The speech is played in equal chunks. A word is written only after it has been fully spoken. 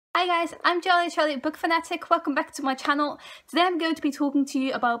Hi guys, I'm Charlie Book Fanatic. Welcome back to my channel. Today I'm going to be talking to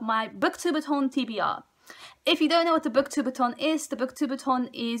you about my Booktubeathon TBR. If you don't know what the Booktubeathon is, the Booktubeathon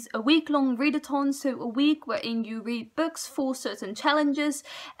is a week-long readathon, so a week wherein you read books for certain challenges,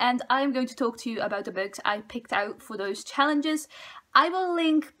 and I'm going to talk to you about the books I picked out for those challenges. I will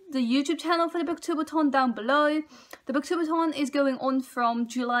link the YouTube channel for the Booktubeathon down below. The Booktubeathon is going on from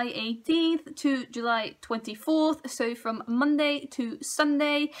July 18th to July 24th, so from Monday to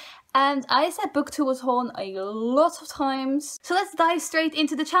Sunday. And I said Booktubeathon a lot of times. So let's dive straight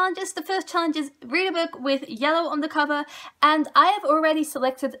into the challenges. The first challenge is read a book with yellow on the cover, and I have already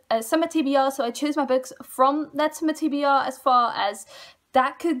selected a summer TBR, so I chose my books from that summer TBR as far as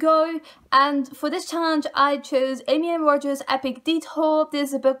that could go. And for this challenge I chose Amy and Roger's epic Detour. This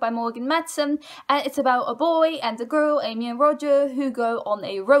is a book by Matson, and it's about a boy and a girl, Amy and Roger, who go on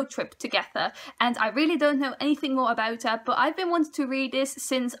a road trip together. And I really don't know anything more about that, but I've been wanting to read this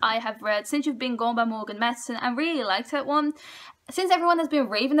since I have read Since You've Been Gone by Matson and really liked that one. Since everyone has been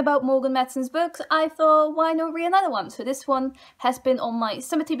raving about Matson's books, I thought, why not read another one? So this one has been on my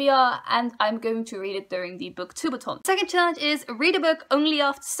summer TBR, and I'm going to read it during the Booktubeathon. Second challenge is read a book only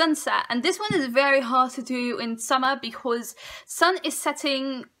after sunset, and this one is very hard to do in summer because sun is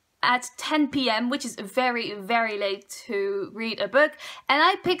setting at 10 PM, which is very, very late to read a book. And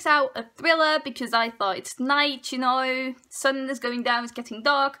I picked out a thriller because I thought it's night, you know, sun is going down, it's getting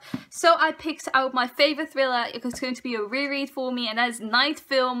dark. So I picked out my favourite thriller. It was going to be a reread for me, and that is Night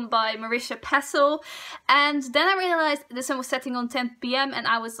Film by Marisha Pessl. And then I realised the sun was setting on 10 PM, and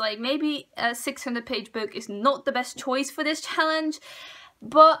I was like, maybe a 600-page book is not the best choice for this challenge.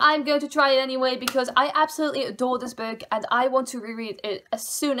 But I'm going to try it anyway because I absolutely adore this book and I want to reread it as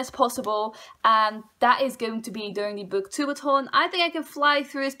soon as possible, and that is going to be during the Booktubeathon. I think I can fly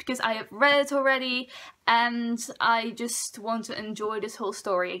through this because I have read it already and I just want to enjoy this whole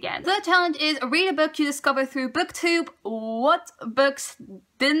story again. Third challenge is read a book you discover through Booktube. What books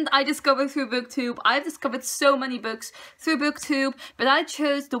didn't I discover through Booktube? I've discovered so many books through Booktube, but I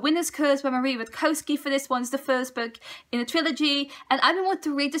chose The Winner's Curse by Rutkoski for this one. It's the first book in a trilogy, and I've been wanting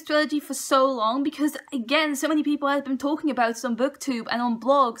to read this trilogy for so long because, again, so many people have been talking about it on Booktube and on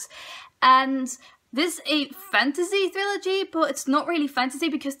blogs. And this is a fantasy trilogy, but it's not really fantasy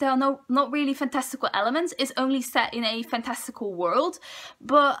because there are not really fantastical elements. It's only set in a fantastical world,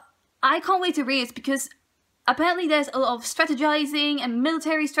 but I can't wait to read it because apparently there's a lot of strategizing and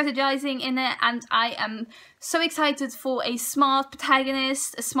military strategizing in it, and I am so excited for a smart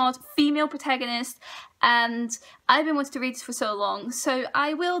protagonist, a smart female protagonist, and I've been wanting to read this for so long, so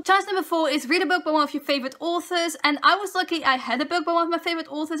I will. Challenge number 4 is read a book by one of your favourite authors, and I was lucky I had a book by one of my favourite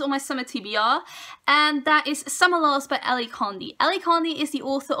authors on my summer TBR, and that is Summerlost by Elle Condie. Elle Condie is the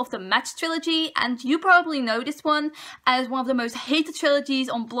author of the Match trilogy, and you probably know this one as one of the most hated trilogies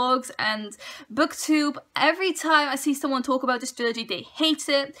on blogs and Booktube. Every time I see someone talk about this trilogy, they hate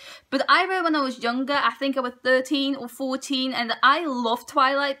it, but I read when I was younger. I think I was 13 or 14, and I loved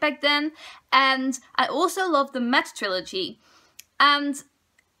Twilight back then, and I also loved the Match trilogy. And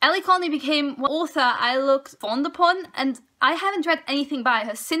Elle Condie became one author I looked fond upon, and I haven't read anything by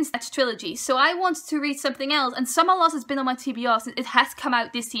her since that trilogy, so I wanted to read something else, and Summerlost has been on my TBR since it has come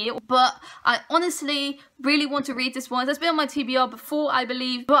out this year, but I honestly really want to read this one. It's been on my TBR before, I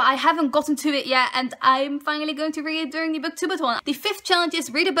believe, but I haven't gotten to it yet, and I'm finally going to read it during the Booktubeathon. The 5th challenge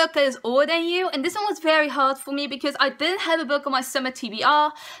is read a book that is older than you, and this one was very hard for me because I didn't have a book on my summer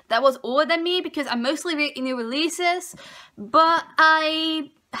TBR that was older than me because I mostly read new releases, but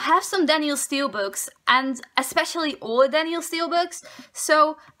I have some Danielle Steele books, and especially older Danielle Steele books,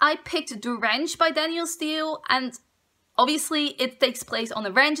 so I picked The Ranch by Danielle Steele, and obviously it takes place on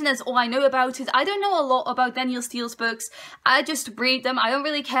a ranch, and that's all I know about it. I don't know a lot about Danielle Steele's books, I just read them. I don't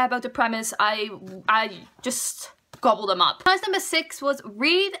really care about the premise, I just gobble them up. Challenge number 6 was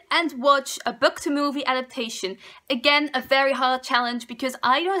read and watch a book-to-movie adaptation. Again, a very hard challenge because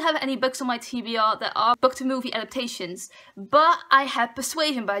I don't have any books on my TBR that are book-to-movie adaptations, but I have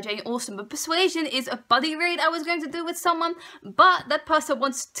Persuasion by Jane Austen. But Persuasion is a buddy read I was going to do with someone, but that person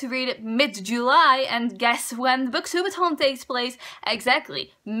wants to read it mid-July, and guess when the Booktubeathon takes place?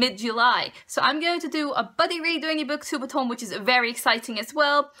 Exactly, mid-July. So I'm going to do a buddy read during the Booktubeathon, which is very exciting as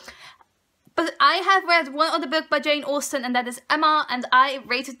well. But I have read one other book by Jane Austen, and that is Emma, and I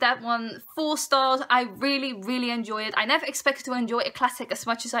rated that one 4 stars. I really, really enjoy it. I never expected to enjoy a classic as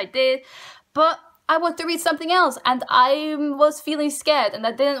much as I did, but I want to read something else, and I was feeling scared and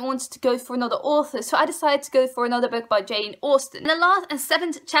I didn't want to go for another author, so I decided to go for another book by Jane Austen. And the last and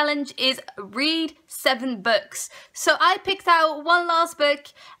 7th challenge is read 7 books. So I picked out one last book,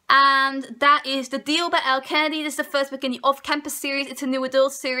 and that is The Deal by Elle. This is the first book in the Off-Campus series. It's a new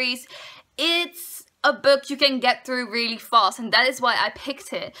adult series. It's a book you can get through really fast, and that is why I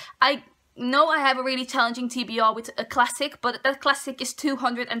picked it. I know I have a really challenging TBR with a classic, but that classic is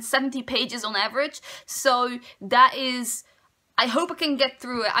 270 pages on average, so that is... I hope I can get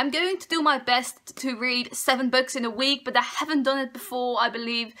through it. I'm going to do my best to read 7 books in a week, but I haven't done it before, I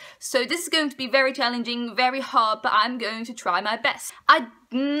believe. So this is going to be very challenging, very hard, but I'm going to try my best. I'm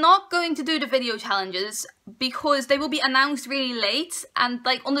not going to do the video challenges because they will be announced really late and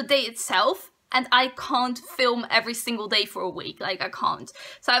like on the day itself. And I can't film every single day for a week, like I can't.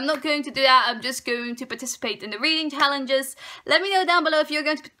 So I'm not going to do that, I'm just going to participate in the reading challenges. Let me know down below if you're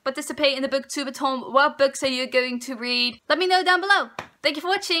going to participate in the Booktubeathon. What books are you going to read? Let me know down below. Thank you for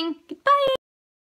watching, goodbye!